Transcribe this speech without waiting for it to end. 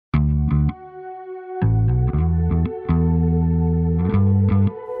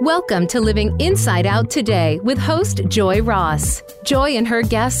Welcome to Living Inside Out Today with host Joy Ross. Joy and her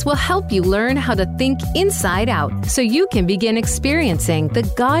guests will help you learn how to think inside out so you can begin experiencing the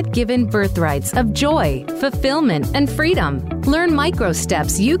God-given birthrights of joy, fulfillment, and freedom. Learn micro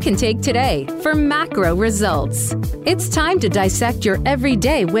steps you can take today for macro results. It's time to dissect your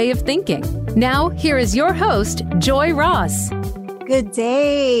everyday way of thinking. Now, here is your host, Joy Ross. Good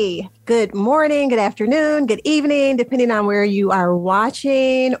day, good morning, good afternoon, good evening, depending on where you are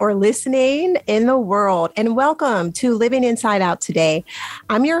watching or listening in the world. And welcome to Living Inside Out Today.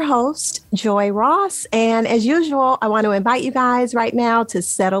 I'm your host, Joy Ross. And as usual, I want to invite you guys right now to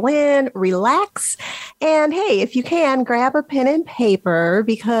settle in, relax. And hey, if you can, grab a pen and paper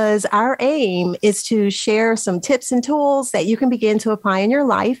because our aim is to share some tips and tools that you can begin to apply in your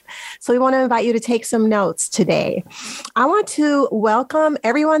life. So we want to invite you to take some notes today. I want to welcome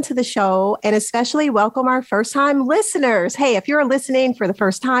everyone to the show and especially welcome our first-time listeners. Hey, if you're listening for the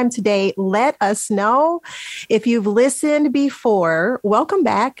first time today, let us know. If you've listened before, welcome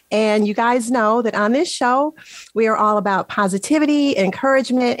back. And you guys know that on this show, we are all about positivity,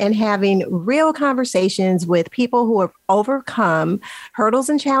 encouragement, and having real conversations with people who have overcome hurdles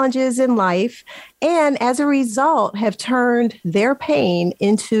and challenges in life and as a result have turned their pain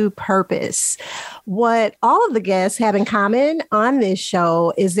into purpose. What all of the guests have in common on this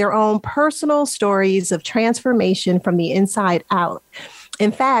show is their own personal stories of transformation from the inside out.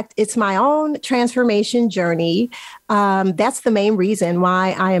 In fact, it's my own transformation journey. That's the main reason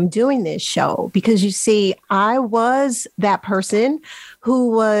why I am doing this show, because you see, I was that person who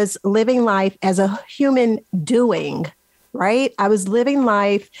was living life as a human doing, right? I was living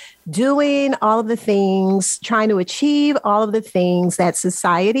life doing all of the things, trying to achieve all of the things that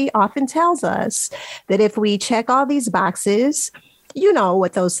society often tells us that if we check all these boxes, you know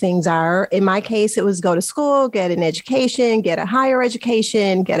what those things are. In my case, it was go to school, get an education, get a higher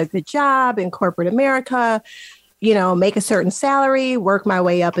education, get a good job in corporate America, make a certain salary, work my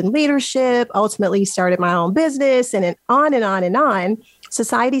way up in leadership, ultimately started my own business, and then on and on and on.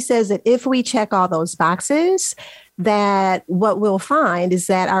 Society says that if we check all those boxes, that what we'll find is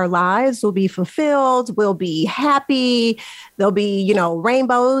that our lives will be fulfilled, we'll be happy, there'll be,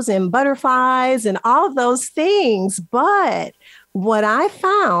 rainbows and butterflies and all of those things. But what I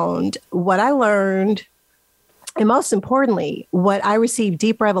found, what I learned, and most importantly, what I received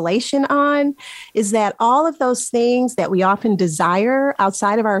deep revelation on is that all of those things that we often desire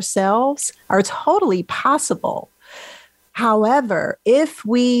outside of ourselves are totally possible. However, if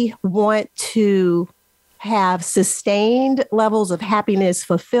we want to have sustained levels of happiness,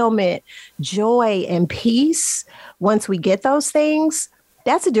 fulfillment, joy, and peace, once we get those things,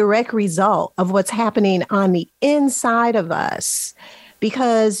 that's a direct result of what's happening on the inside of us.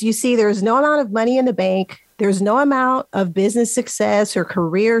 Because you see, there's no amount of money in the bank. There's no amount of business success or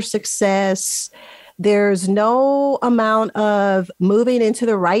career success. There's no amount of moving into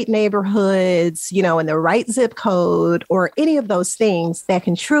the right neighborhoods, in the right zip code or any of those things that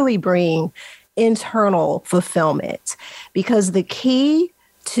can truly bring internal fulfillment. Because the key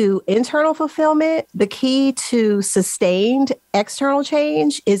to internal fulfillment, the key to sustained external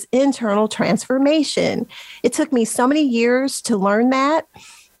change is internal transformation. It took me so many years to learn that.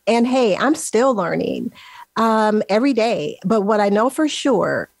 And hey, I'm still learning every day. But what I know for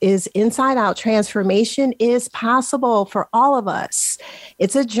sure is inside out transformation is possible for all of us.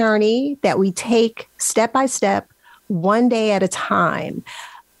 It's a journey that we take step by step, one day at a time.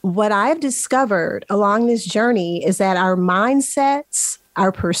 What I've discovered along this journey is that our mindsets,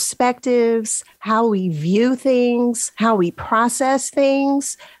 our perspectives, how we view things, how we process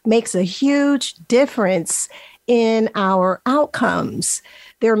things makes a huge difference in our outcomes.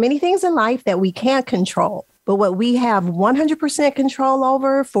 There are many things in life that we can't control, but what we have 100% control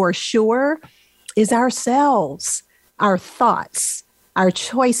over for sure is ourselves, our thoughts, our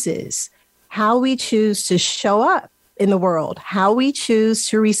choices, how we choose to show up in the world, how we choose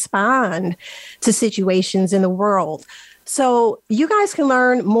to respond to situations in the world. So you guys can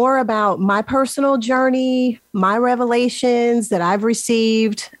learn more about my personal journey, my revelations that I've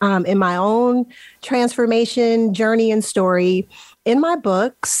received in my own transformation journey and story in my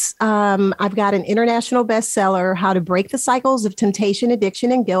books. I've got an international bestseller, How to Break the Cycles of Temptation,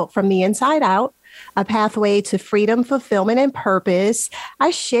 Addiction, and Guilt from the Inside Out, A Pathway to Freedom, Fulfillment, and Purpose.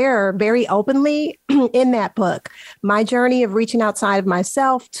 I share very openly in that book my journey of reaching outside of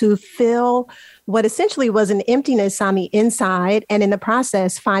myself to fill what essentially was an emptiness on the inside, and in the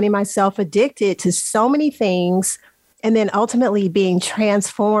process, finding myself addicted to so many things, and then ultimately being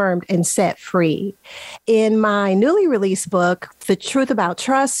transformed and set free. In my newly released book, The Truth About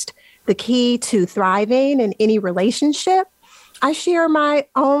Trust, The Key to Thriving in Any Relationship, I share my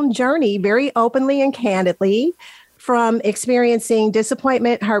own journey very openly and candidly, from experiencing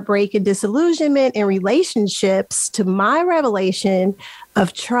disappointment, heartbreak, and disillusionment in relationships to my revelation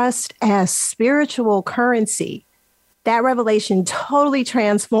of trust as spiritual currency. That revelation totally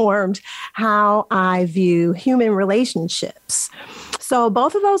transformed how I view human relationships. So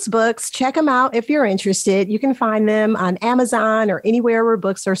both of those books, check them out if you're interested. You can find them on Amazon or anywhere where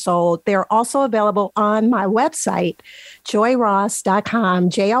books are sold. They're also available on my website, joyross.com,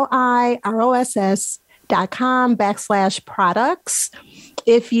 JOIROSS.com/products.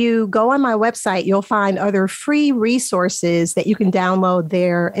 If you go on my website, you'll find other free resources that you can download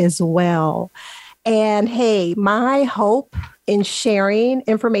there as well. And hey, my hope in sharing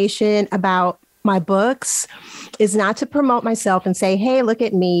information about my books is not to promote myself and say, hey, look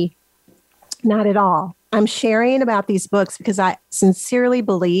at me. Not at all. I'm sharing about these books because I sincerely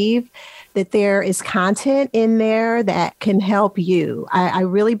believe that there is content in there that can help you. I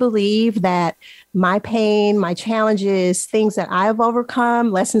really believe that my pain, my challenges, things that I've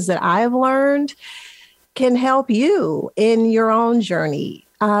overcome, lessons that I've learned can help you in your own journey.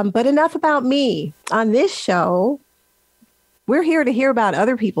 But enough about me. On this show, we're here to hear about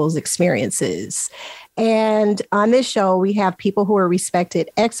other people's experiences. And on this show, we have people who are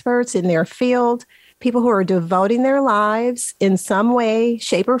respected experts in their field, people who are devoting their lives in some way,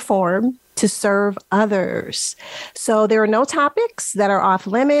 shape, or form to serve others. So there are no topics that are off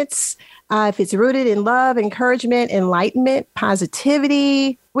limits. If it's rooted in love, encouragement, enlightenment,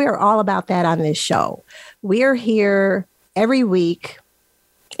 positivity, we are all about that on this show. We are here every week,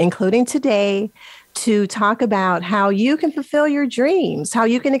 including today, to talk about how you can fulfill your dreams, how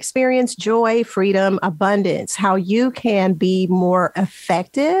you can experience joy, freedom, abundance, how you can be more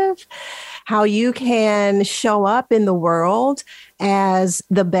effective, how you can show up in the world as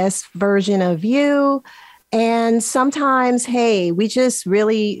the best version of you. And sometimes, hey, we just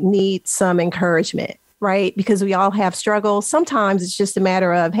really need some encouragement, right? Because we all have struggles. Sometimes it's just a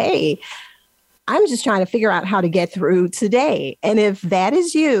matter of, hey, I'm just trying to figure out how to get through today. And if that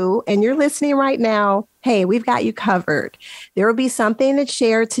is you and you're listening right now, hey, we've got you covered. There will be something that's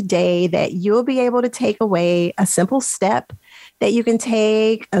shared today that you'll be able to take away, a simple step that you can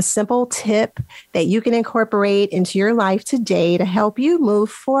take, a simple tip that you can incorporate into your life today to help you move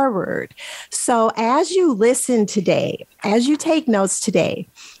forward. So as you listen today, as you take notes today,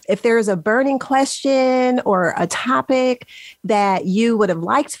 if there's a burning question or a topic that you would have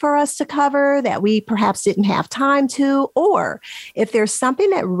liked for us to cover that we perhaps didn't have time to, or if there's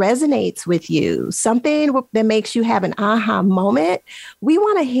something that resonates with you, something that makes you have an aha moment, we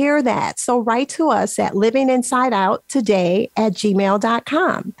want to hear that. So write to us at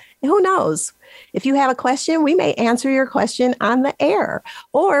livinginsideouttoday@gmail.com. And who knows? If you have a question, we may answer your question on the air,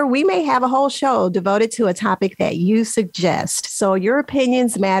 or we may have a whole show devoted to a topic that you suggest. So your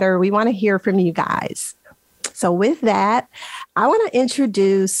opinions matter. We want to hear from you guys. So with that, I want to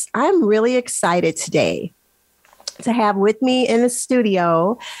introduce, I'm really excited today to have with me in the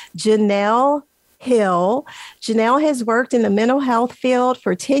studio, Janelle Hill. Janelle has worked in the mental health field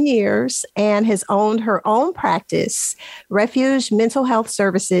for 10 years and has owned her own practice, Refuge Mental Health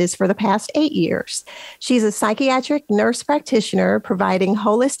Services, for the past 8 years. She's a psychiatric nurse practitioner providing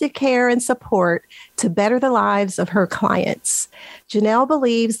holistic care and support to better the lives of her clients. Janelle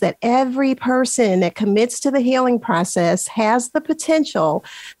believes that every person that commits to the healing process has the potential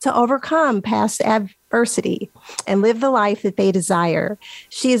to overcome past adversity and live the life that they desire.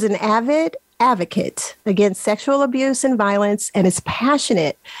 She is an avid advocate against sexual abuse and violence and is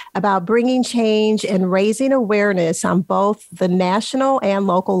passionate about bringing change and raising awareness on both the national and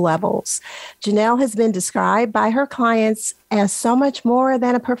local levels. Janelle has been described by her clients as so much more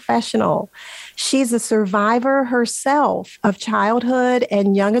than a professional. She's a survivor herself of childhood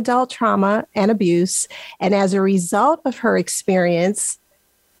and young adult trauma and abuse, and as a result of her experience,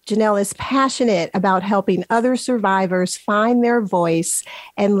 Janelle is passionate about helping other survivors find their voice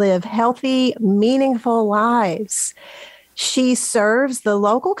and live healthy, meaningful lives. She serves the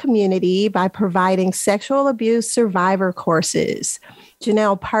local community by providing sexual abuse survivor courses.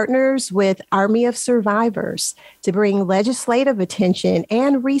 Janelle partners with Army of Survivors to bring legislative attention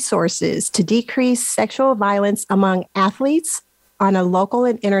and resources to decrease sexual violence among athletes on a local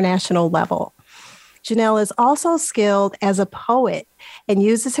and international level. Janelle is also skilled as a poet and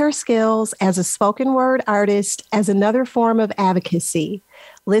uses her skills as a spoken word artist as another form of advocacy.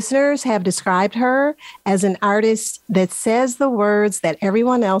 Listeners have described her as an artist that says the words that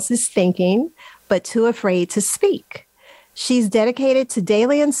everyone else is thinking, but too afraid to speak. She's dedicated to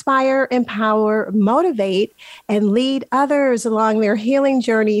daily inspire, empower, motivate, and lead others along their healing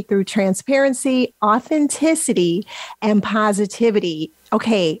journey through transparency, authenticity, and positivity.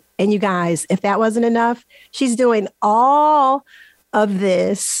 Okay, and you guys, if that wasn't enough, she's doing all of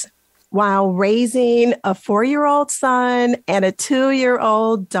this while raising a 4-year-old son and a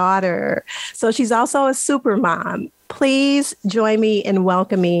 2-year-old daughter. So she's also a super mom. Please join me in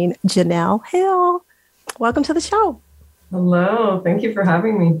welcoming Janelle Hill. Welcome to the show. Hello. Thank you for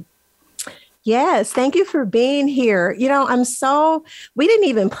having me. Yes, thank you for being here. You know, we didn't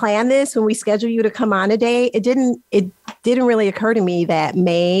even plan this when we scheduled you to come on today. It didn't really occur to me that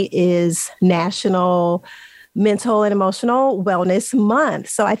May is National Mental and Emotional Wellness Month.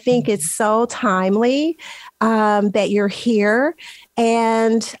 So I think it's so timely that you're here.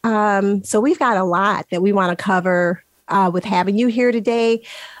 And so we've got a lot that we want to cover with having you here today.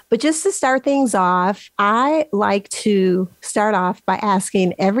 But just to start things off, I like to start off by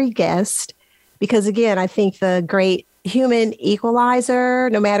asking every guest, because again, I think the great human equalizer,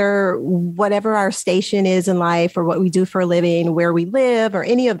 no matter whatever our station is in life or what we do for a living, where we live or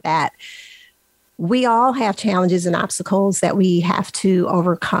any of that, we all have challenges and obstacles that we have to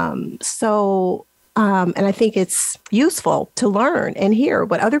overcome. So, and I think it's useful to learn and hear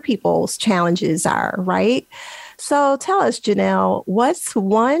what other people's challenges are, right? So tell us, Janelle, what's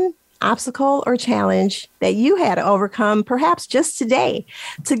one obstacle or challenge that you had to overcome, perhaps just today,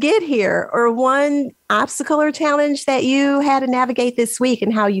 to get here, or one obstacle or challenge that you had to navigate this week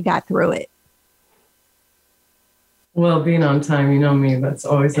and how you got through it? Well, being on time, you know me, that's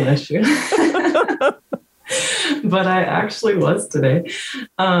always an issue. But I actually was today.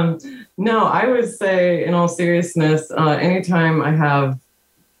 No, I would say, in all seriousness, anytime I have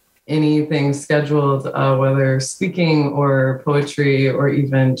anything scheduled, whether speaking or poetry or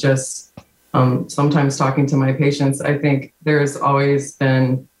even just sometimes talking to my patients, I think there's always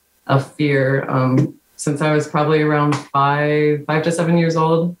been a fear since I was probably around 5 to 7 years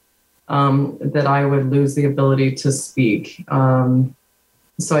old, that I would lose the ability to speak.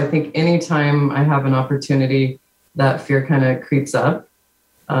 So I think anytime I have an opportunity, that fear kind of creeps up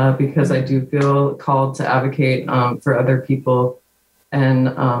because I do feel called to advocate for other people.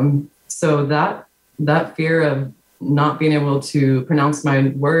 And so that fear of not being able to pronounce my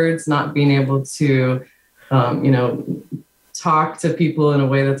words, not being able to, talk to people in a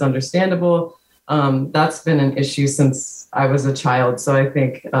way that's understandable, that's been an issue since I was a child. So I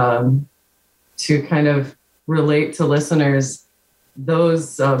think to kind of relate to listeners,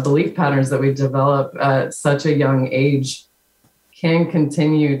 those belief patterns that we develop at such a young age can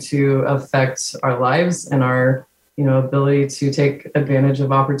continue to affect our lives and our ability to take advantage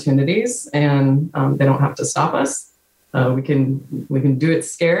of opportunities, and they don't have to stop us. We can do it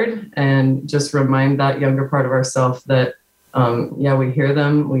scared and just remind that younger part of ourselves that, we hear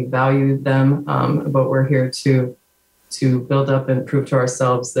them, we value them, but we're here to build up and prove to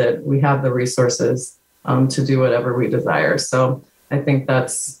ourselves that we have the resources to do whatever we desire. So I think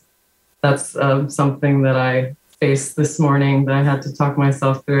that's something that I faced this morning that I had to talk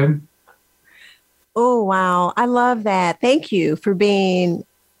myself through. Oh, wow. I love that. Thank you for being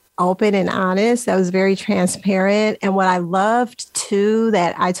open and honest. That was very transparent. And what I loved too,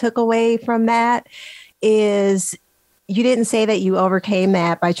 that I took away from that, is you didn't say that you overcame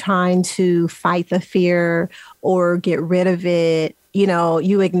that by trying to fight the fear or get rid of it.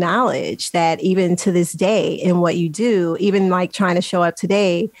 You acknowledge that even to this day in what you do, even like trying to show up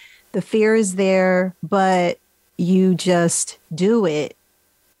today, the fear is there, but you just do it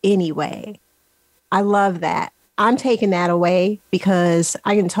anyway. I love that. I'm taking that away because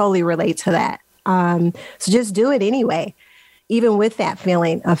I can totally relate to that. So just do it anyway, even with that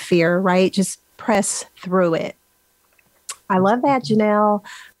feeling of fear, right? Just press through it. I love that, Janelle.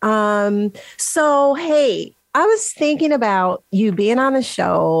 So, hey, I was thinking about you being on the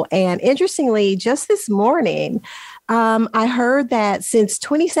show, and interestingly, just this morning, I heard that since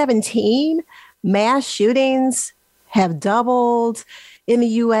 2017, mass shootings have doubled in the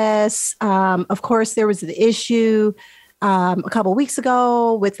U.S. Of course, there was the issue a couple of weeks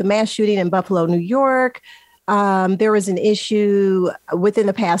ago with the mass shooting in Buffalo, New York. There was an issue within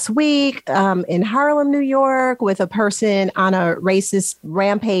the past week in Harlem, New York, with a person on a racist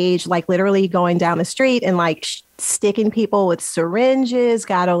rampage, like literally going down the street and like sticking people with syringes.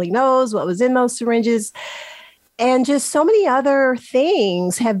 God only knows what was in those syringes. And just so many other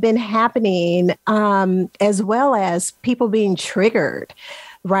things have been happening, as well as people being triggered,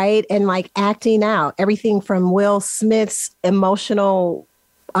 right? And like acting out, everything from Will Smith's emotional,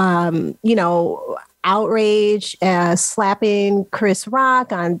 outrage, slapping Chris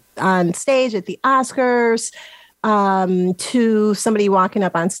Rock on stage at the Oscars, to somebody walking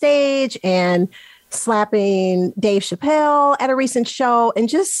up on stage and slapping Dave Chappelle at a recent show, and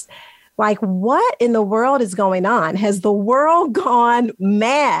just like, what in the world is going on? Has the world gone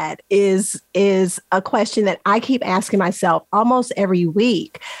mad? Is a question that I keep asking myself almost every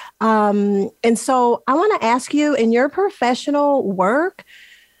week. And so I want to ask you, in your professional work,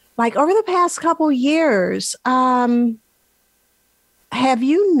 like over the past couple years, have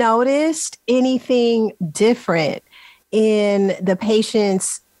you noticed anything different in the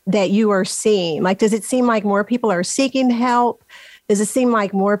patients that you are seeing? Like, does it seem like more people are seeking help? Does it seem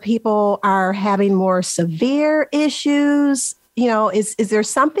like more people are having more severe issues? You know, is there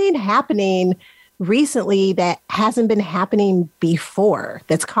something happening recently that hasn't been happening before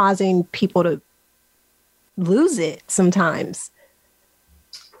that's causing people to lose it sometimes?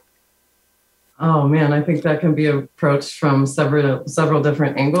 Oh man, I think that can be approached from several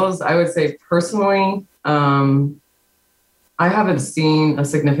different angles. I would say personally, I haven't seen a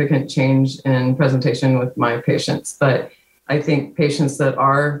significant change in presentation with my patients, but I think patients that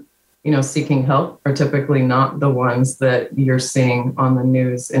are, seeking help are typically not the ones that you're seeing on the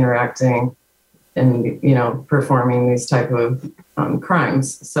news interacting and, performing these type of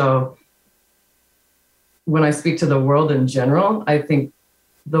crimes. So when I speak to the world in general, I think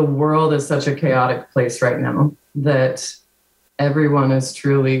the world is such a chaotic place right now that everyone is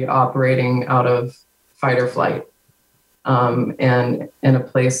truly operating out of fight or flight, and in a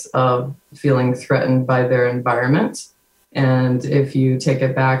place of feeling threatened by their environment. And if you take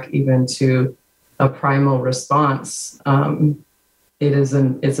it back even to a primal response,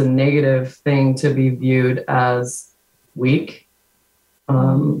 it's a negative thing to be viewed as weak,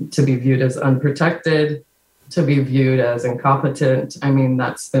 to be viewed as unprotected, to be viewed as incompetent. I mean,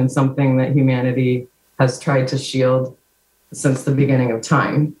 that's been something that humanity has tried to shield since the beginning of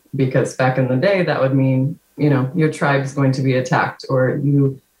time, because back in the day, that would mean, your tribe is going to be attacked, or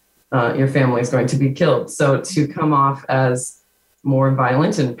your family is going to be killed. So to come off as more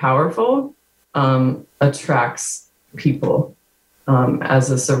violent and powerful attracts people as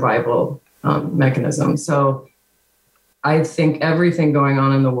a survival mechanism. So I think everything going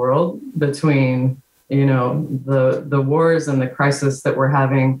on in the world between, the wars and the crisis that we're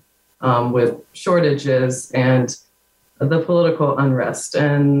having with shortages and the political unrest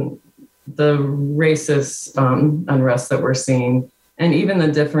and the racist unrest that we're seeing, and even the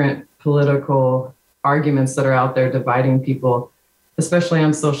different political arguments that are out there dividing people, especially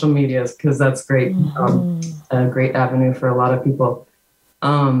on social media, because that's great, a great avenue for a lot of people.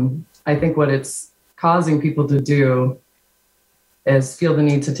 I think what it's causing people to do is feel the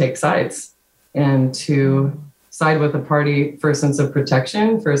need to take sides and to side with a party for a sense of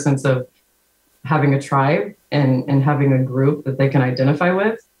protection, for a sense of having a tribe and having a group that they can identify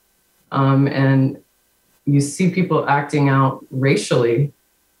with. And you see people acting out racially,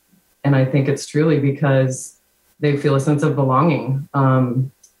 and I think it's truly because they feel a sense of belonging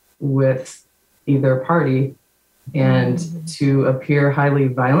with either party, and to appear highly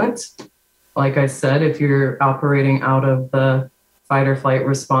violent. Like I said, if you're operating out of the fight or flight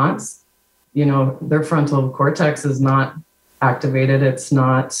response, their frontal cortex is not activated. It's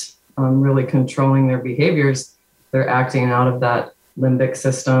not really controlling their behaviors. They're acting out of that limbic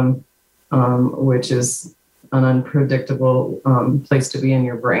system, which is an unpredictable place to be in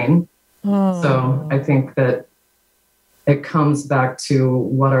your brain. So I think that it comes back to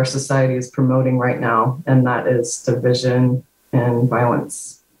what our society is promoting right now, and that is division and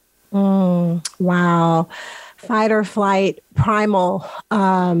violence. Wow. Fight or flight, primal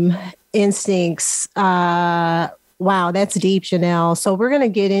instincts. Wow, that's deep, Janelle. So we're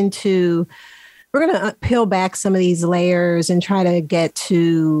going to peel back some of these layers and try to get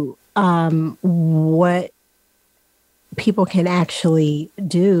to what people can actually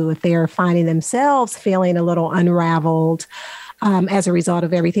do if they are finding themselves feeling a little unraveled as a result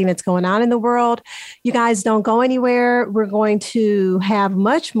of everything that's going on in the world. You guys don't go anywhere. We're going to have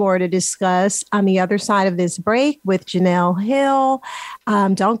much more to discuss on the other side of this break with Janelle Hill.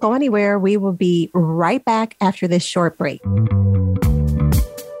 Don't go anywhere. We will be right back after this short break.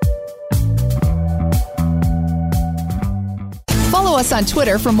 Follow us on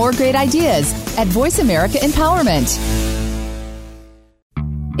Twitter for more great ideas at Voice America Empowerment.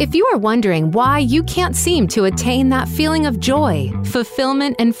 If you are wondering why you can't seem to attain that feeling of joy,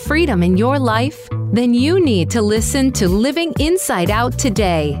 fulfillment, and freedom in your life, Then you need to listen to Living Inside Out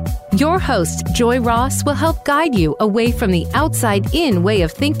today. Your host, Joy Ross, will help guide you away from the outside-in way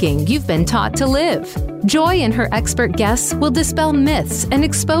of thinking you've been taught to live. Joy and her expert guests will dispel myths and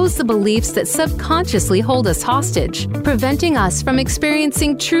expose the beliefs that subconsciously hold us hostage, preventing us from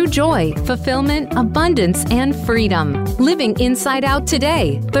experiencing true joy, fulfillment, abundance, and freedom. Living Inside Out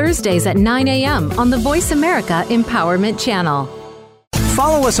today, Thursdays at 9 a.m. on the Voice America Empowerment Channel.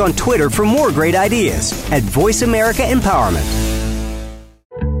 Follow us on Twitter for more great ideas at Voice America Empowerment.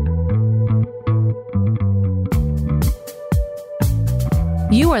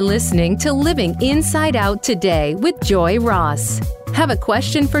 You are listening to Living Inside Out today with Joy Ross. Have a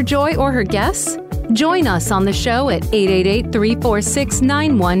question for Joy or her guests? Join us on the show at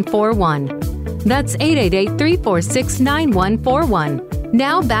 888-346-9141. That's 888-346-9141.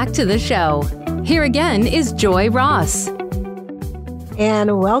 Now back to the show. Here again is Joy Ross.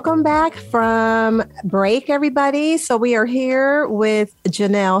 And welcome back from break, everybody. So we are here with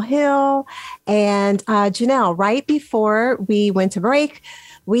Janelle Hill. And Janelle, right before we went to break,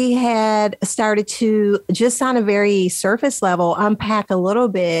 we had started to, just on a very surface level, unpack a little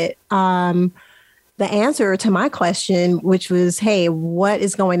bit the answer to my question, which was, hey, what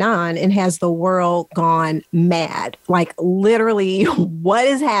is going on? And has the world gone mad? Like literally, what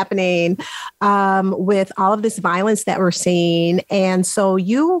is happening with all of this violence that we're seeing? And so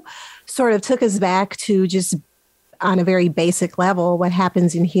you sort of took us back to just on a very basic level, what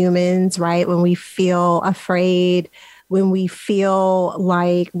happens in humans, right? When we feel afraid, when we feel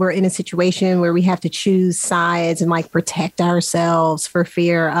like we're in a situation where we have to choose sides and like protect ourselves for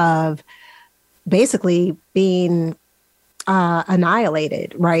fear of basically being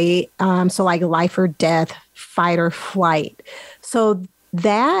annihilated, right? So like life or death, fight or flight. So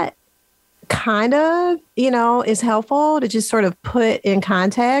that kind of, is helpful to just sort of put in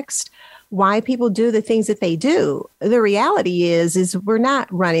context why people do the things that they do. The reality is we're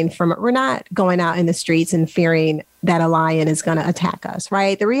not we're not going out in the streets and fearing that a lion is going to attack us,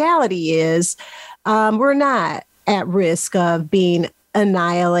 right? The reality is we're not at risk of being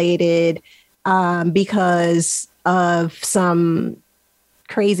annihilated because of some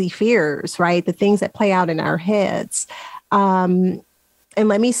crazy fears, right? The things that play out in our heads. And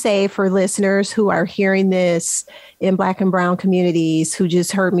let me say for listeners who are hearing this in Black and Brown communities who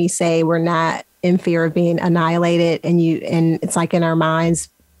just heard me say we're not in fear of being annihilated, and it's like in our minds,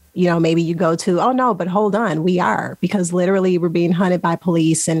 maybe you go to, oh no, but hold on, we are, because literally we're being hunted by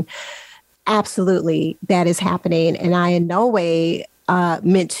police, and absolutely that is happening. And I in no way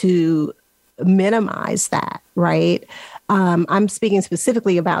meant to minimize that, right? I'm speaking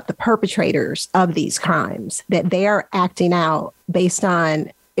specifically about the perpetrators of these crimes, that they are acting out based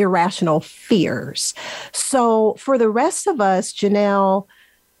on irrational fears. So for the rest of us, Janelle,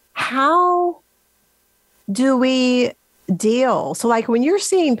 how do we deal? So like when you're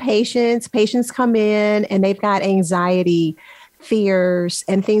seeing patients come in and they've got anxiety, fears,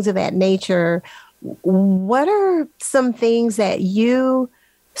 and things of that nature, what are some things that you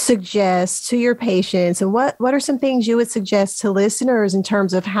suggest to your patients, and what are some things you would suggest to listeners in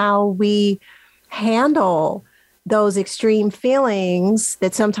terms of how we handle those extreme feelings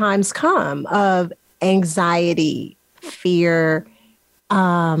that sometimes come of anxiety, fear,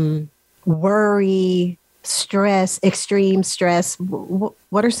 worry, stress, extreme stress?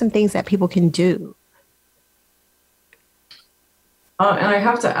 What are some things that people can do? And I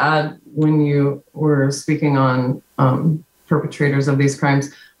have to add, when you were speaking on perpetrators of these crimes,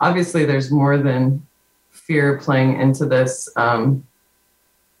 obviously there's more than fear playing into this. And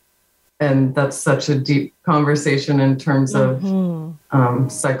that's such a deep conversation in terms of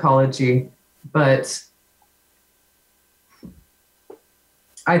psychology. But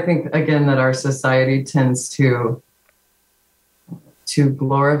I think, again, that our society tends to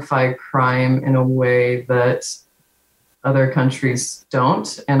glorify crime in a way that other countries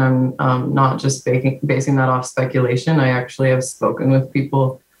don't. And I'm not just basing that off speculation. I actually have spoken with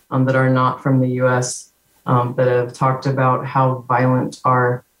people that are not from the US that have talked about how violent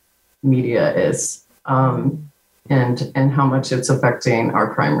our media is and how much it's affecting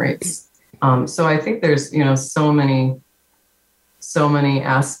our crime rates. So I think there's, so many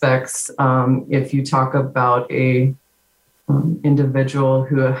aspects. If you talk about a individual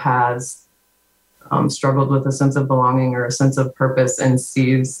who has struggled with a sense of belonging or a sense of purpose and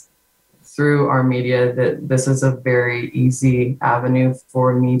sees through our media that this is a very easy avenue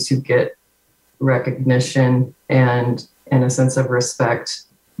for me to get recognition and a sense of respect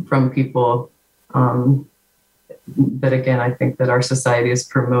from people. But again, I think that our society is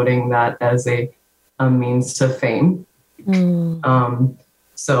promoting that as a means to fame.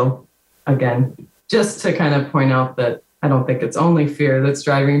 So again, just to kind of point out that I don't think it's only fear that's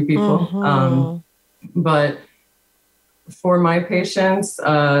driving people. But for my patients,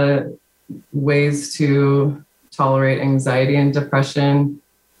 ways to tolerate anxiety and depression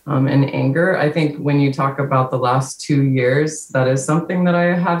and anger. I think when you talk about the last 2 years, that is something that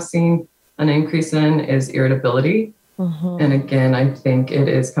I have seen an increase in is irritability. And again, I think it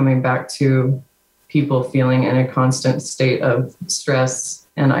is coming back to people feeling in a constant state of stress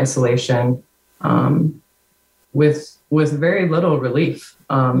and isolation with very little relief.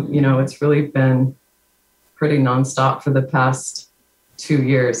 It's really been pretty nonstop for the past 2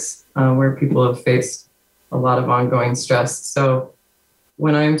 years where people have faced a lot of ongoing stress. So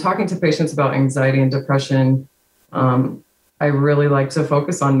when I'm talking to patients about anxiety and depression, I really like to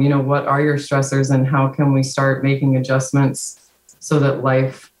focus on, what are your stressors and how can we start making adjustments so that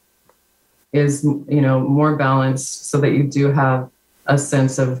life is, more balanced, so that you do have a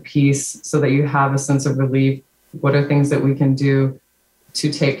sense of peace, so that you have a sense of relief. What are things that we can do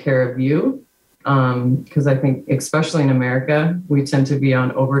to take care of you? Because I think, especially in America, we tend to be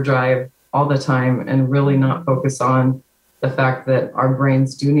on overdrive all the time and really not focus on the fact that our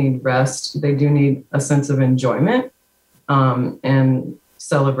brains do need rest. They do need a sense of enjoyment and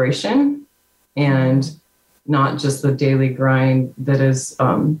celebration, and not just the daily grind that is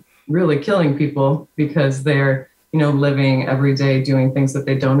really killing people because they're, living every day doing things that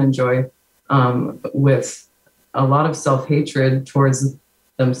they don't enjoy, with a lot of self-hatred towards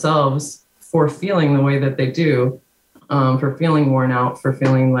themselves for feeling the way that they do, for feeling worn out, for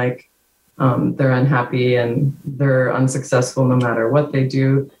feeling like they're unhappy and they're unsuccessful no matter what they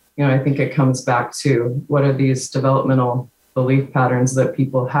do. I think it comes back to what are these developmental belief patterns that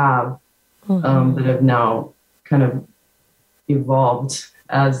people have that have now kind of evolved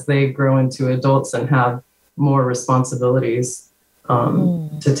as they grow into adults and have more responsibilities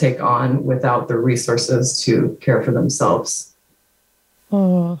to take on without the resources to care for themselves.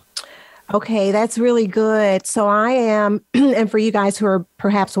 Okay, that's really good. So I am, and for you guys who are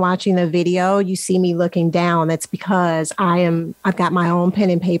perhaps watching the video, you see me looking down. That's because I've got my own pen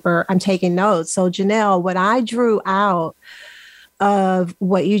and paper. I'm taking notes. So Janelle, what I drew out of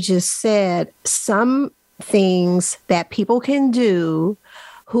what you just said, some things that people can do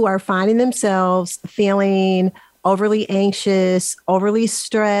who are finding themselves feeling overly anxious, overly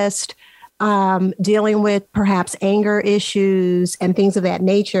stressed, dealing with perhaps anger issues and things of that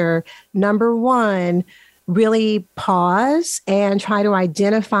nature. Number one, really pause and try to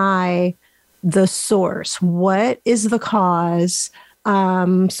identify the source. What is the cause?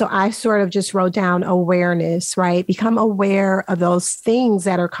 So I sort of just wrote down awareness, right? Become aware of those things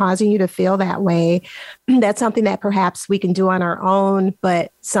that are causing you to feel that way. That's something that perhaps we can do on our own,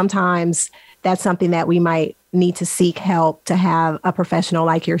 but sometimes that's something that we might need to seek help, to have a professional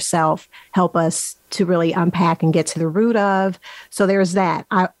like yourself help us to really unpack and get to the root of. So there's that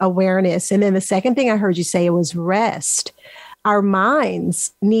awareness. And then the second thing I heard you say was rest. Our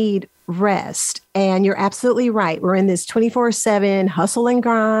minds need rest. And you're absolutely right. We're in this 24/7 hustle and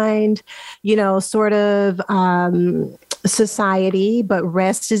grind, sort of society, but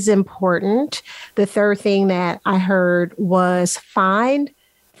rest is important. The third thing that I heard was find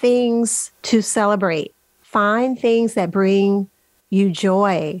things to celebrate. Find things that bring you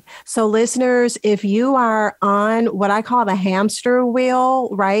joy. So listeners, if you are on what I call the hamster wheel,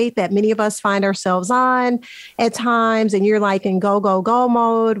 right, that many of us find ourselves on at times, and you're like in go, go, go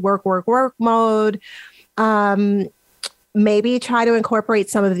mode, work, work, work mode, maybe try to incorporate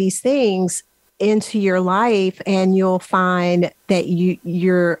some of these things into your life and you'll find that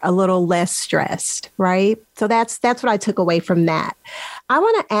you're a little less stressed, right? So that's what I took away from that. I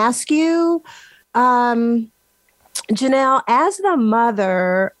want to ask you, Janelle, as the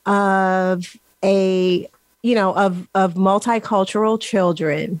mother of of multicultural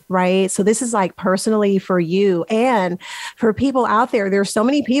children, right? So this is like personally for you and for people out there. There's so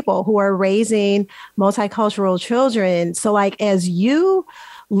many people who are raising multicultural children. So like, as you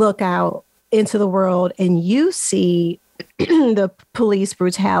look out into the world and you see the police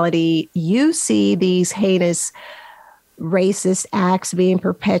brutality, you see these heinous racist acts being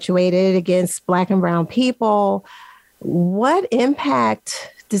perpetuated against Black and brown people, what impact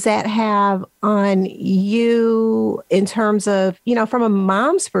does that have on you in terms of, from a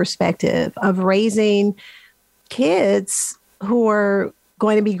mom's perspective of raising kids who are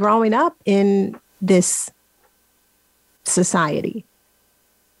going to be growing up in this society?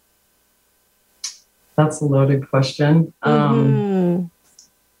 That's a loaded question. I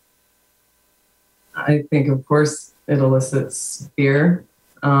think, of course, it elicits fear,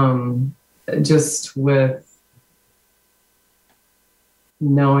 just with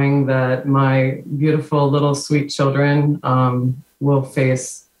knowing that my beautiful little sweet children will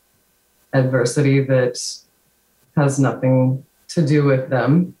face adversity that has nothing to do with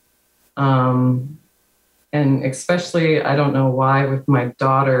them. And especially, I don't know why, with my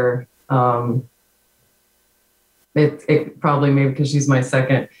daughter, it probably maybe because she's my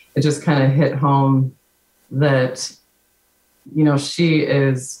second, it just kind of hit home that, she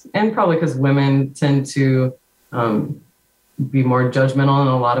is, and probably because women tend to be more judgmental in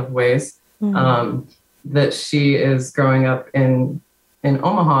a lot of ways, that she is growing up in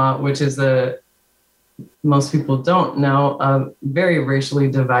Omaha, which is most people don't know, a very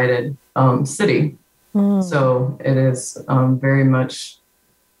racially divided city. So it is very much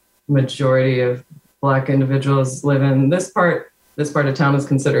majority of Black individuals live in this part. This part of town is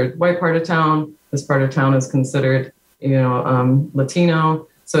considered white part of town. This part of town is considered, Latino.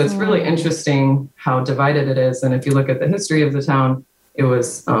 So it's really interesting how divided it is. And if you look at the history of the town, it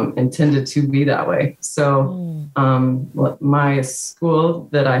was intended to be that way. So my school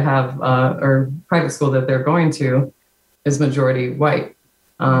that I have, or private school that they're going to, is majority white.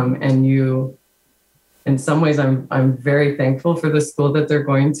 And in some ways, I'm very thankful for the school that they're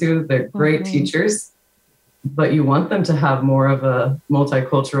going to. They're great teachers, but you want them to have more of a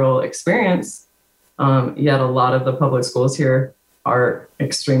multicultural experience. Yet a lot of the public schools here are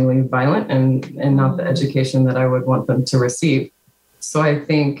extremely violent and not the education that I would want them to receive. So I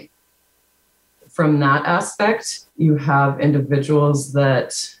think from that aspect, you have individuals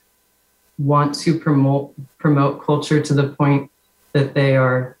that want to promote culture to the point that they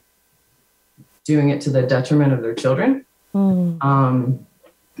are doing it to the detriment of their children.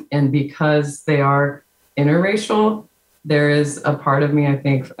 And because they are interracial, there is a part of me, I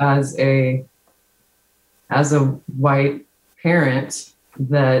think, as a white parent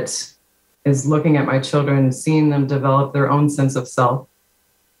that is looking at my children, seeing them develop their own sense of self,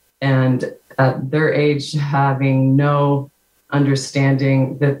 and at their age having no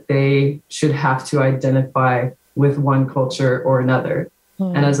understanding that they should have to identify with one culture or another.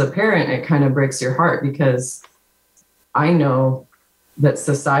 And as a parent, it kind of breaks your heart, because I know that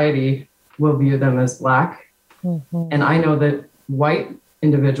society will view them as Black. And I know that white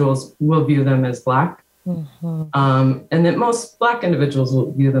individuals will view them as Black. And that most Black individuals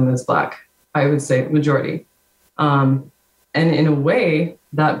will view them as Black, I would say majority. And in a way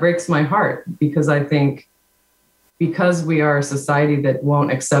that breaks my heart, because I think because we are a society that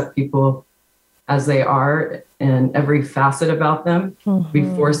won't accept people as they are and every facet about them, we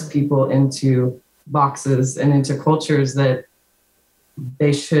force people into boxes and into cultures that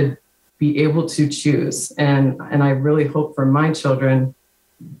they should be able to choose. And I really hope for my children,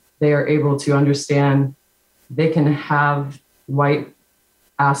 they are able to understand they can have white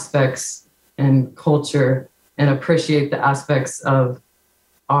aspects and culture and appreciate the aspects of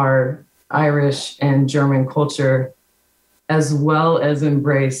our Irish and German culture, as well as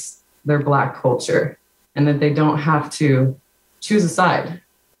embrace their Black culture, and that they don't have to choose a side.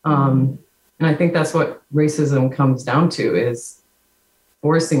 And I think that's what racism comes down to, is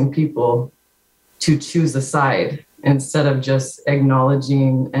forcing people to choose a side instead of just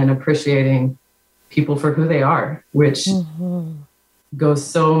acknowledging and appreciating people for who they are, which goes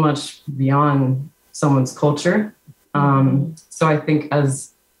so much beyond someone's culture. So I think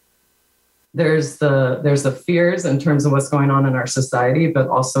as there's the fears in terms of what's going on in our society, but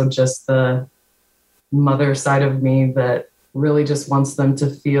also just the mother side of me that really just wants them to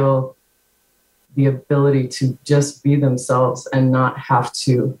feel the ability to just be themselves and not have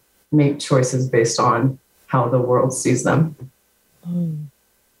to make choices based on how the world sees them.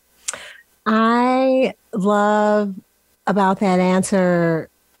 I love about that answer,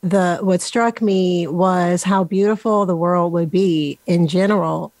 what struck me was how beautiful the world would be in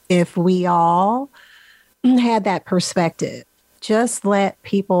general if we all had that perspective. Just let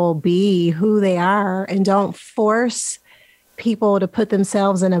people be who they are and don't force people to put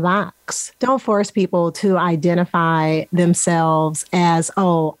themselves in a box. Don't force people to identify themselves as,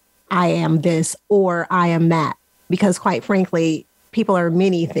 oh, I am this or I am that, because quite frankly, people are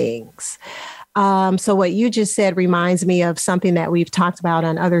many things. So what you just said reminds me of something that we've talked about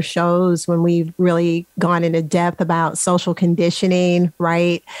on other shows when we've really gone into depth about social conditioning,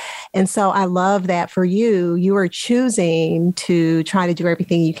 right? And so I love that for you, you are choosing to try to do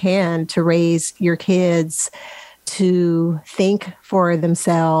everything you can to raise your kids to think for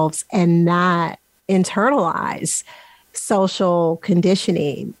themselves and not internalize social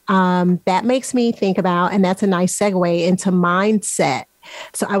conditioning. That makes me think about, and that's a nice segue into mindset.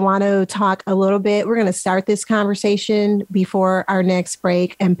 So I want to talk a little bit. We're going to start this conversation before our next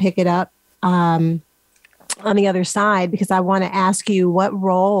break and pick it up on the other side, because I want to ask you, what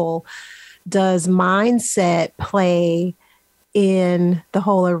role does mindset play in the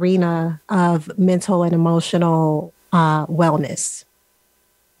whole arena of mental and emotional wellness?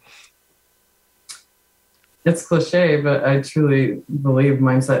 It's cliche, but I truly believe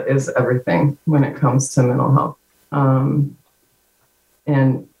mindset is everything when it comes to mental health.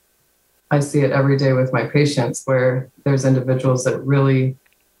 And I see it every day with my patients, where there's individuals that really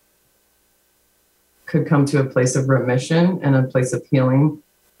could come to a place of remission and a place of healing,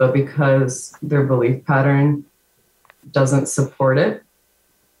 but because their belief pattern doesn't support it,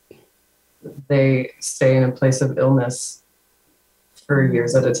 they stay in a place of illness for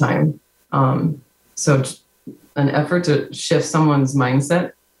years at a time. So an effort to shift someone's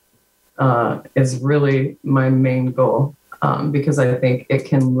mindset is really my main goal, because I think it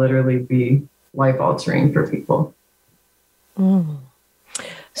can literally be life-altering for people.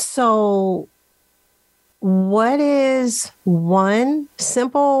 So what is one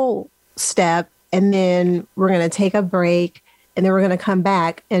simple step, and then we're going to take a break, and then we're going to come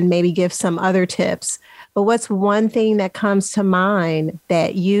back and maybe give some other tips. But what's one thing that comes to mind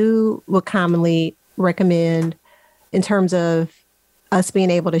that you would commonly recommend in terms of us being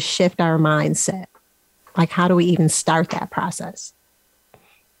able to shift our mindset? Like, how do we even start that process?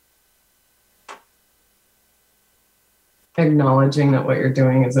 Acknowledging that what you're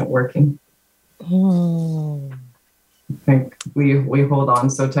doing isn't working. I think we hold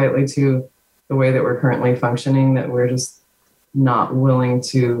on so tightly to the way that we're currently functioning that we're just not willing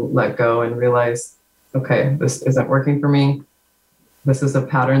to let go and realize, okay, this isn't working for me. This is a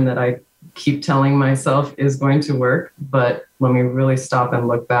pattern that I keep telling myself is going to work, but let me really stop and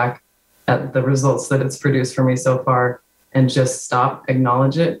look back at the results that it's produced for me so far, and just stop,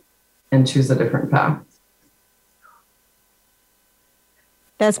 acknowledge it, and choose a different path.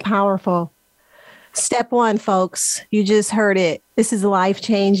 That's powerful. Step one, folks, you just heard it. This is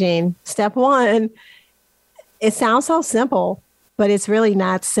life-changing. Step one, it sounds so simple, but it's really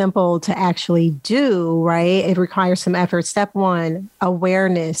not simple to actually do, right? It requires some effort. Step one,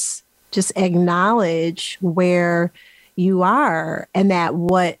 awareness. Just acknowledge where you are and that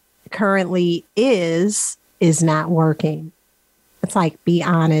what currently is not working. It's like, be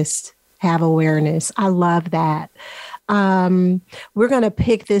honest, have awareness. I love that. We're going to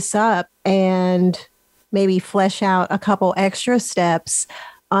pick this up and maybe flesh out a couple extra steps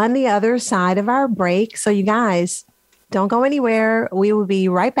on the other side of our break. So you guys, don't go anywhere. We will be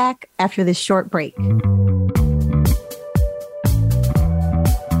right back after this short break.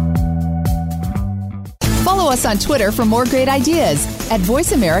 Follow us on Twitter for more great ideas at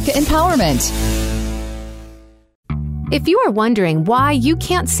Voice America Empowerment. If you are wondering why you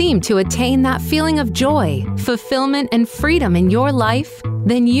can't seem to attain that feeling of joy, fulfillment, and freedom in your life,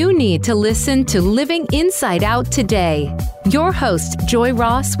 then you need to listen to Living Inside Out today. Your host, Joy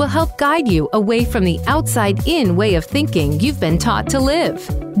Ross, will help guide you away from the outside-in way of thinking you've been taught to live.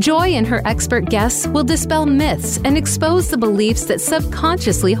 Joy and her expert guests will dispel myths and expose the beliefs that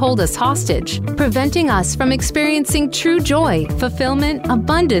subconsciously hold us hostage, preventing us from experiencing true joy, fulfillment,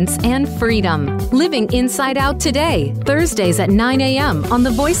 abundance, and freedom. Living Inside Out today, Thursdays at 9 a.m. on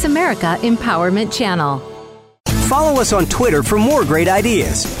the Voice America Empowerment Channel. Follow us on Twitter for more great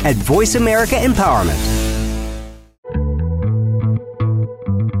ideas at Voice America Empowerment.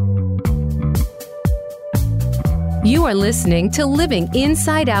 You are listening to Living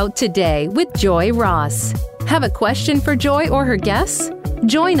Inside Out today with Joy Ross. Have a question for Joy or her guests?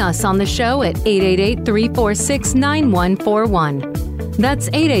 Join us on the show at 888-346-9141. That's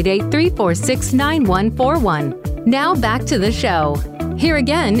 888-346-9141. Now back to the show. Here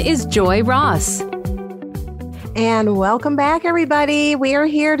again is Joy Ross. And welcome back, everybody. We are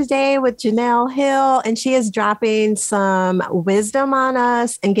here today with Janelle Hill, and she is dropping some wisdom on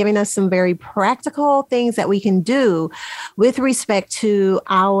us and giving us some very practical things that we can do with respect to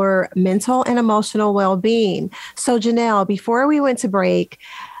our mental and emotional well-being. So, Janelle, before we went to break,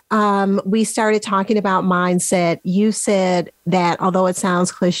 we started talking about mindset. You said that although it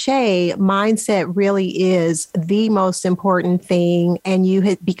sounds cliche, mindset really is the most important thing. And you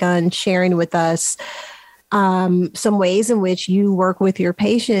had begun sharing with us some ways in which you work with your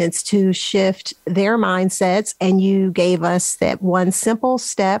patients to shift their mindsets. And you gave us that one simple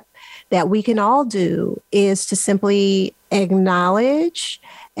step that we can all do is to simply acknowledge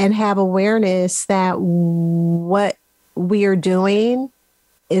and have awareness that what we are doing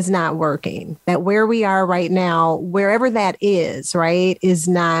is not working, that where we are right now, wherever that is, right, is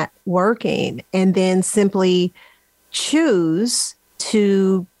not working. And then simply choose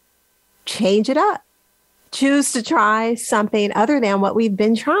to change it up. Choose to try something other than what we've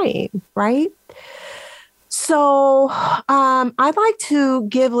been trying, right? So I'd like to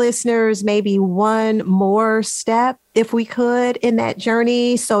give listeners maybe one more step, if we could, in that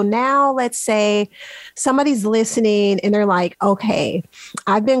journey. So now let's say somebody's listening and they're like, okay,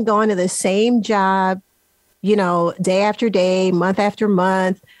 I've been going to the same job, day after day, month after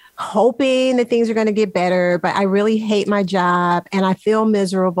month, hoping that things are going to get better, but I really hate my job and I feel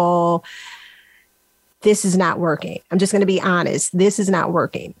miserable. This is not working. I'm just going to be honest. This is not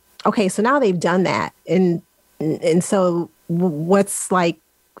working. Okay, so now they've done that. And so what's like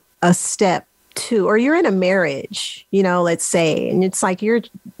a step two? Or you're in a marriage, let's say, and it's like you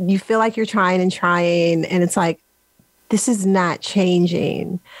feel like you're trying, and it's like, this is not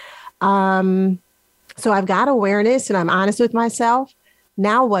changing. So I've got awareness and I'm honest with myself.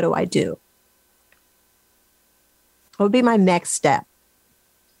 Now what do I do? What would be my next step?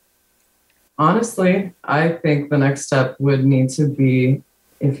 Honestly, I think the next step would need to be,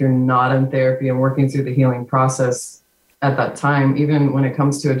 if you're not in therapy and working through the healing process at that time, even when it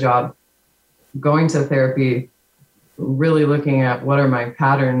comes to a job, going to therapy, really looking at what are my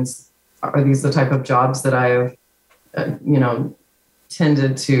patterns? Are these the type of jobs that I have,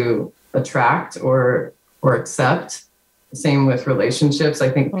 tended to attract or accept? Same with relationships.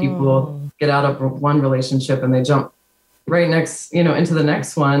 I think people get out of one relationship and they jump right next, into the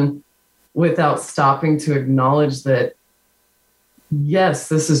next one without stopping to acknowledge that, yes,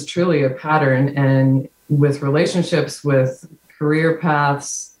 this is truly a pattern. And with relationships, with career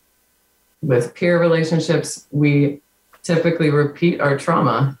paths, with peer relationships, we typically repeat our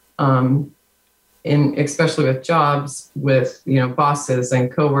trauma, especially with jobs, with bosses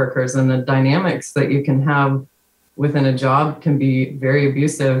and coworkers, and the dynamics that you can have within a job can be very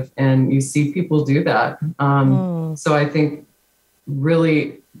abusive, and you see people do that. So I think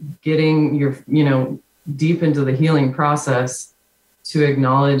really getting your deep into the healing process to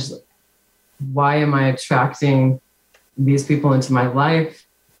acknowledge, why am I attracting these people into my life?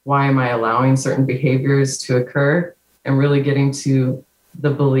 Why am I allowing certain behaviors to occur? And really getting to the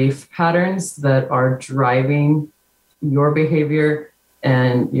belief patterns that are driving your behavior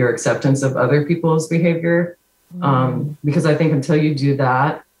and your acceptance of other people's behavior. Because I think until you do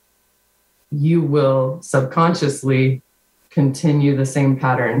that, you will subconsciously continue the same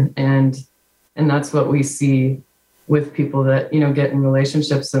pattern. And that's what we see with people that, get in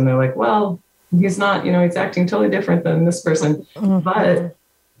relationships and they're like, well, he's not, he's acting totally different than this person. But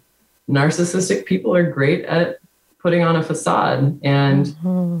narcissistic people are great at putting on a facade,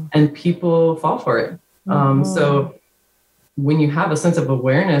 and people fall for it. So when you have a sense of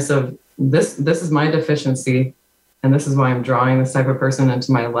awareness of this is my deficiency, and this is why I'm drawing this type of person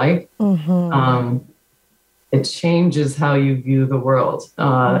into my life, it changes how you view the world.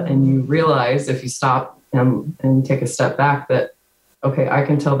 And you realize, if you stop and take a step back, that, okay, I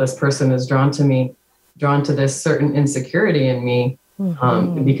can tell this person is drawn to this certain insecurity in me,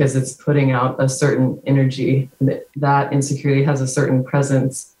 because it's putting out a certain energy. That insecurity has a certain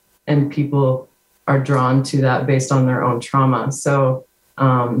presence, and people are drawn to that based on their own trauma. So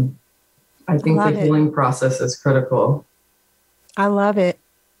I think the healing process is critical. I love it.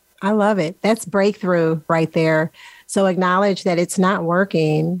 That's breakthrough right there. So acknowledge that it's not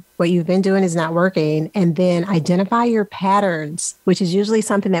working. What you've been doing is not working. And then identify your patterns, which is usually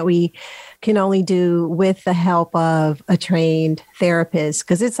something that we can only do with the help of a trained therapist,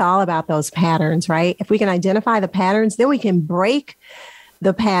 because it's all about those patterns, right? If we can identify the patterns, then we can break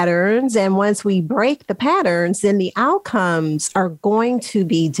the patterns. And once we break the patterns, then the outcomes are going to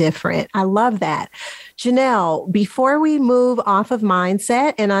be different. I love that. Janelle, before we move off of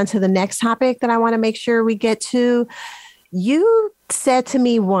mindset and onto the next topic that I want to make sure we get to, you said to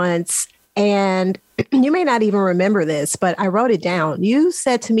me once, and you may not even remember this, but I wrote it down. You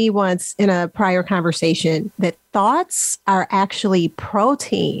said to me once in a prior conversation that thoughts are actually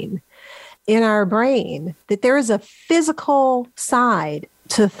protein in our brain, that there is a physical side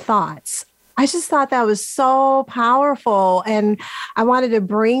to thoughts. I just thought that was so powerful. And I wanted to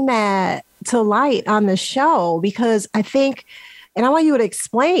bring that to light on the show, because I think, and I want you to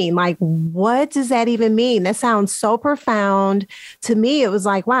explain, like, what does that even mean? That sounds so profound. To me, it was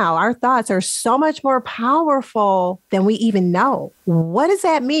like, wow, our thoughts are so much more powerful than we even know. What does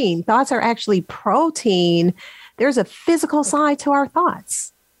that mean? Thoughts are actually protein. There's a physical side to our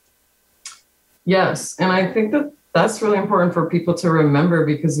thoughts. Yes. And I think that that's really important for people to remember,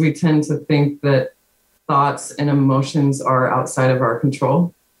 because we tend to think that thoughts and emotions are outside of our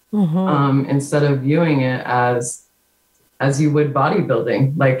control, instead of viewing it as you would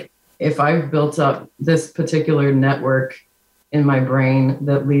bodybuilding. Like, if I've built up this particular network in my brain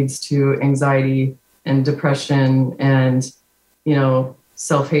that leads to anxiety and depression and,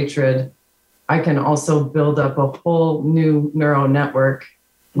 self-hatred, I can also build up a whole new neural network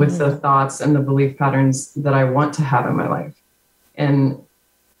with the thoughts and the belief patterns that I want to have in my life. And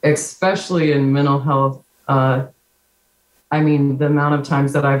especially in mental health, I mean, the amount of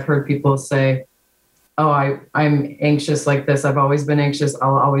times that I've heard people say, oh, I'm anxious like this. I've always been anxious.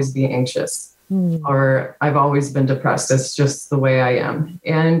 I'll always be anxious. Or I've always been depressed. It's just the way I am.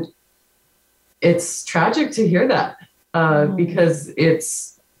 And it's tragic to hear that because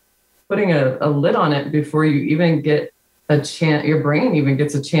it's putting a lid on it before you even get a chance, your brain even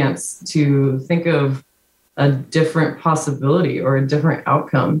gets a chance to think of a different possibility or a different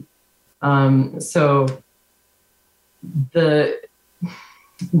outcome. So the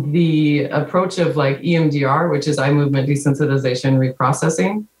approach of like EMDR, which is eye movement desensitization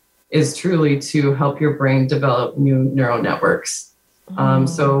reprocessing, is truly to help your brain develop new neural networks.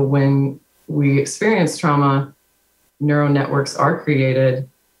 So when we experience trauma, neural networks are created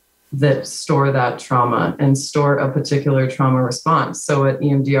that store that trauma and store a particular trauma response. So what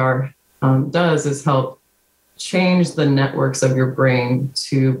EMDR does is help change the networks of your brain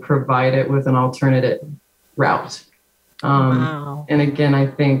to provide it with an alternative route. Wow. And again, I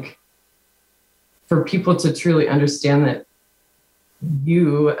think for people to truly understand that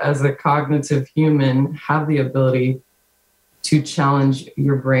you as a cognitive human have the ability to challenge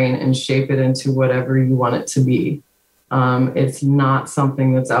your brain and shape it into whatever you want it to be. It's not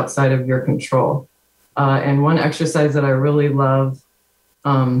something that's outside of your control. And one exercise that I really love,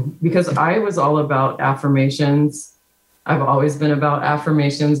 because I was all about affirmations. I've always been about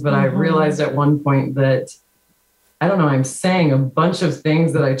affirmations, but I realized at one point that, I don't know, I'm saying a bunch of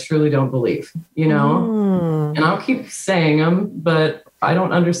things that I truly don't believe, you know, and I'll keep saying them, but I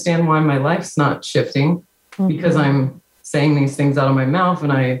don't understand why my life's not shifting because I'm saying these things out of my mouth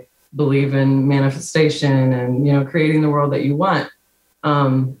and I believe in manifestation and, you know, creating the world that you want.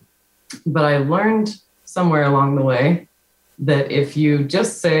 But I learned somewhere along the way that if you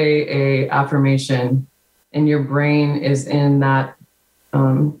just say a affirmation and your brain is in that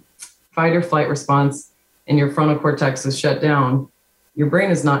fight or flight response and your frontal cortex is shut down, your brain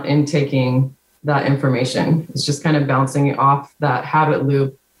is not intaking that information. It's just kind of bouncing off that habit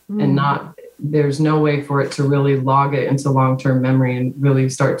loop and there's no way for it to really log it into long-term memory and really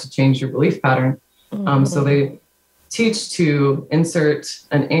start to change your belief pattern. So they teach to insert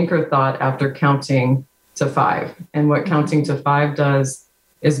an anchor thought after counting to 5. And what counting to 5 does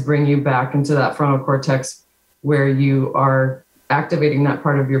is bring you back into that frontal cortex where you are activating that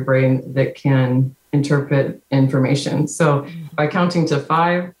part of your brain that can interpret information. So by counting to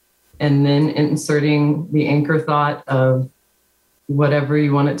 5 and then inserting the anchor thought of whatever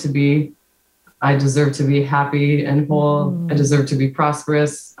you want it to be, I deserve to be happy and whole. I deserve to be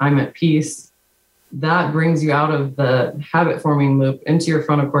prosperous. I'm at peace. That brings you out of the habit forming loop into your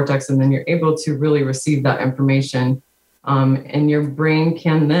frontal cortex. And then you're able to really receive that information. And your brain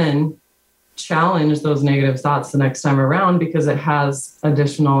can then challenge those negative thoughts the next time around because it has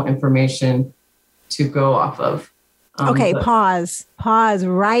additional information to go off of. Okay, pause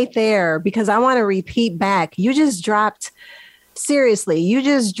right there, because I want to repeat back. You just dropped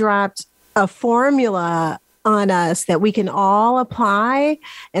a formula on us that we can all apply.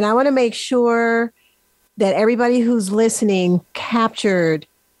 And I want to make sure that everybody who's listening captured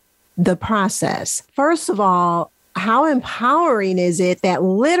the process. First of all, how empowering is it that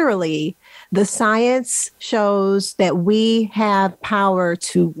literally the science shows that we have power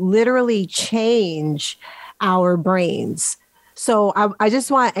to literally change our brains. So I just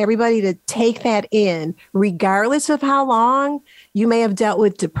want everybody to take that in, regardless of how long you may have dealt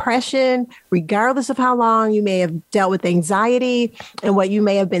with depression, regardless of how long you may have dealt with anxiety and what you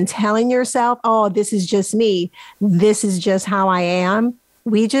may have been telling yourself, oh, this is just me. This is just how I am.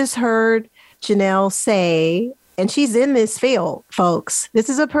 We just heard Janelle say, and she's in this field, folks. This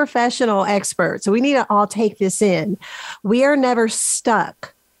is a professional expert. So we need to all take this in. We are never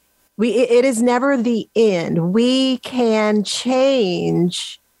stuck. It is never the end. We can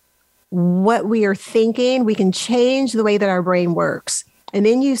change what we are thinking. We can change the way that our brain works. And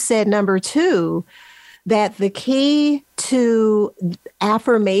then you said, number 2, that the key to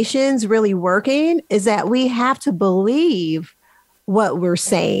affirmations really working is that we have to believe what we're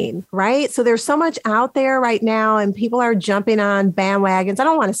saying, right? So there's so much out there right now and people are jumping on bandwagons. I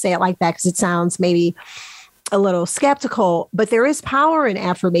don't want to say it like that because it sounds maybe a little skeptical, but there is power in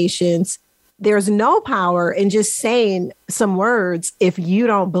affirmations. There's no power in just saying some words if you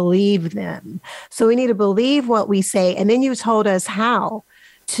don't believe them. So we need to believe what we say. And then you told us how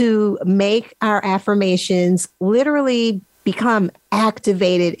to make our affirmations literally become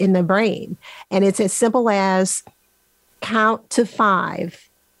activated in the brain. And it's as simple as count to 5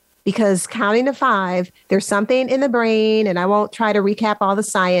 because counting to 5, there's something in the brain, and I won't try to recap all the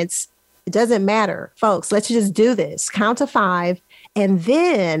science. It doesn't matter, folks. Let's just do this. Count to 5, and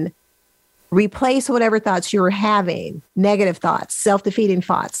then replace whatever thoughts you were having, negative thoughts, self-defeating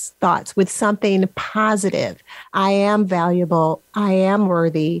thoughts with something positive. I am valuable. I am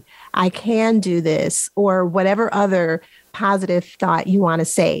worthy. I can do this, or whatever other positive thought you want to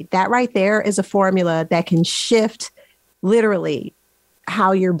say. That right there is a formula that can shift literally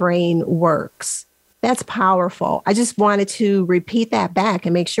how your brain works. That's powerful. I just wanted to repeat that back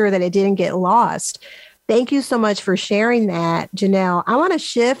and make sure that it didn't get lost. Thank you so much for sharing that, Janelle. I want to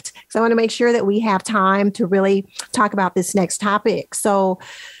shift because I want to make sure that we have time to really talk about this next topic. So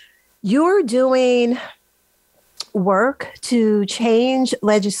you're doing work to change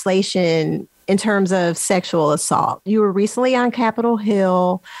legislation in terms of sexual assault. You were recently on Capitol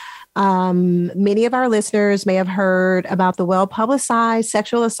Hill. Many of our listeners may have heard about the well-publicized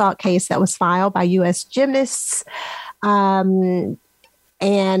sexual assault case that was filed by U.S. gymnasts.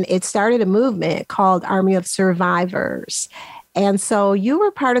 And it started a movement called Army of Survivors. And so you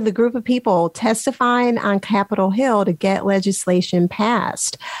were part of the group of people testifying on Capitol Hill to get legislation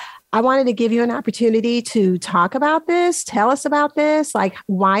passed. I wanted to give you an opportunity to talk about this. Tell us about this. Like,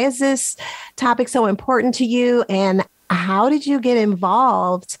 why is this topic so important to you? And how did you get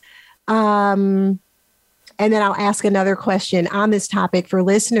involved? And then I'll ask another question on this topic for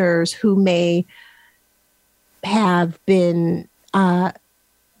listeners who may have been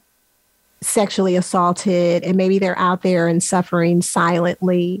sexually assaulted, and maybe they're out there and suffering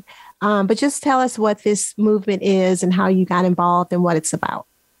silently. But just tell us what this movement is and how you got involved and what it's about.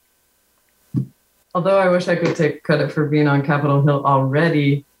 Although I wish I could take credit for being on Capitol Hill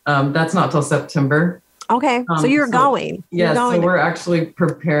already, that's not till September. Okay, so you're going. Yes, so we're actually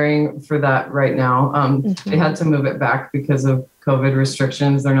preparing for that right now. They had to move it back because of COVID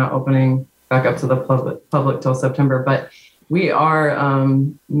restrictions. They're not opening back up to the public till September, but we are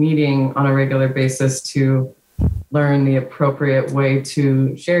meeting on a regular basis to learn the appropriate way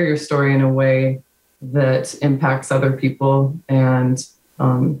to share your story in a way that impacts other people and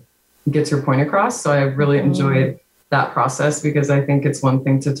gets your point across. So I really enjoyed that process because I think it's one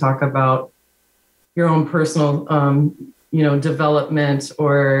thing to talk about your own personal, development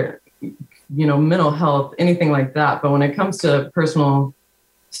or, mental health, anything like that. But when it comes to personal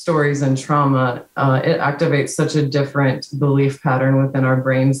stories and trauma, it activates such a different belief pattern within our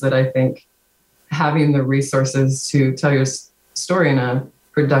brains that I think having the resources to tell your story in a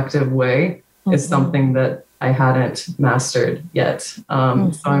productive way is something that I hadn't mastered yet. So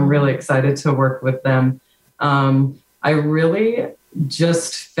I'm really excited to work with them. I really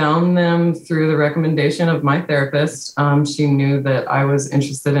just found them through the recommendation of my therapist. She knew that I was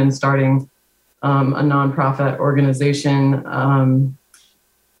interested in starting a nonprofit organization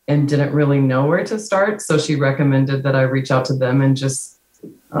and didn't really know where to start. So she recommended that I reach out to them and just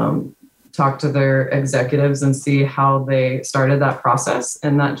talk to their executives and see how they started that process.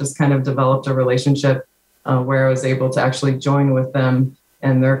 And that just kind of developed a relationship where I was able to actually join with them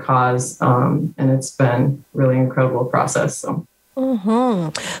and their cause. And it's been really incredible process.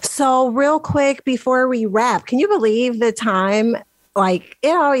 So real quick before we wrap, can you believe the time? Like,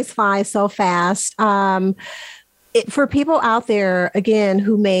 it always flies so fast. For people out there, again,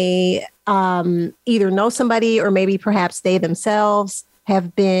 who may either know somebody or maybe perhaps they themselves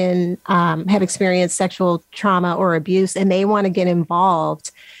have been have experienced sexual trauma or abuse and they want to get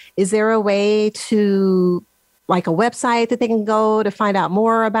involved, is there a way to, like, a website that they can go to find out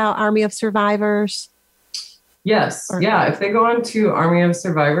more about Army of Survivors? Yes. Yeah. If they go on to Army of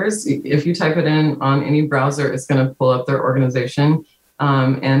Survivors, if you type it in on any browser, it's going to pull up their organization.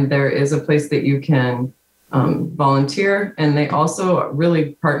 And there is a place that you can volunteer. And they also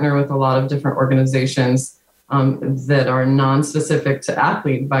really partner with a lot of different organizations that are non-specific to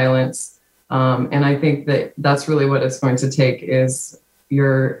athlete violence. And I think that that's really what it's going to take is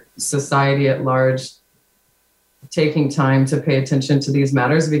your society at large taking time to pay attention to these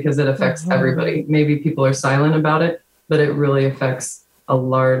matters because it affects everybody. Maybe people are silent about it, but it really affects a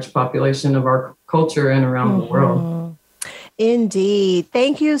large population of our culture and around the world. Indeed.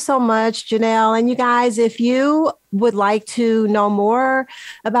 Thank you so much, Janelle. And you guys, if you would like to know more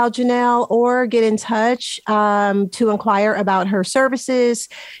about Janelle or get in touch to inquire about her services,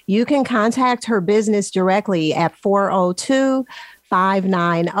 you can contact her business directly at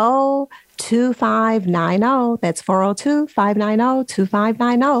 402-590-2590. That's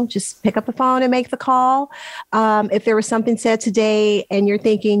 402-590-2590. Just pick up the phone and make the call. If there was something said today and you're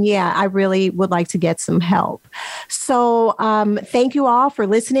thinking, yeah, I really would like to get some help. So thank you all for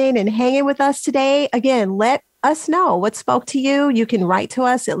listening and hanging with us today. Again, let us know what spoke to you. You can write to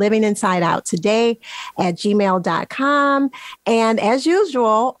us at livinginsideouttoday@gmail.com. And as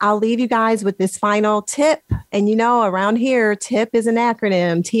usual, I'll leave you guys with this final tip. And you know, around here, TIP is an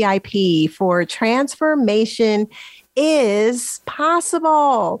acronym, TIP, for transformation is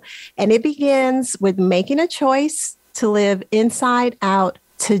possible. And it begins with making a choice to live inside out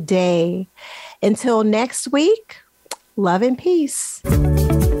today. Until next week, love and peace.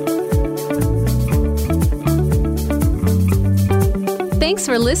 Thanks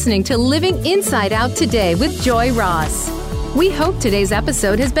for listening to Living Inside Out Today with Joy Ross. We hope today's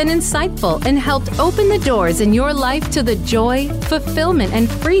episode has been insightful and helped open the doors in your life to the joy, fulfillment, and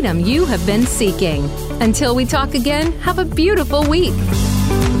freedom you have been seeking. Until we talk again, have a beautiful week.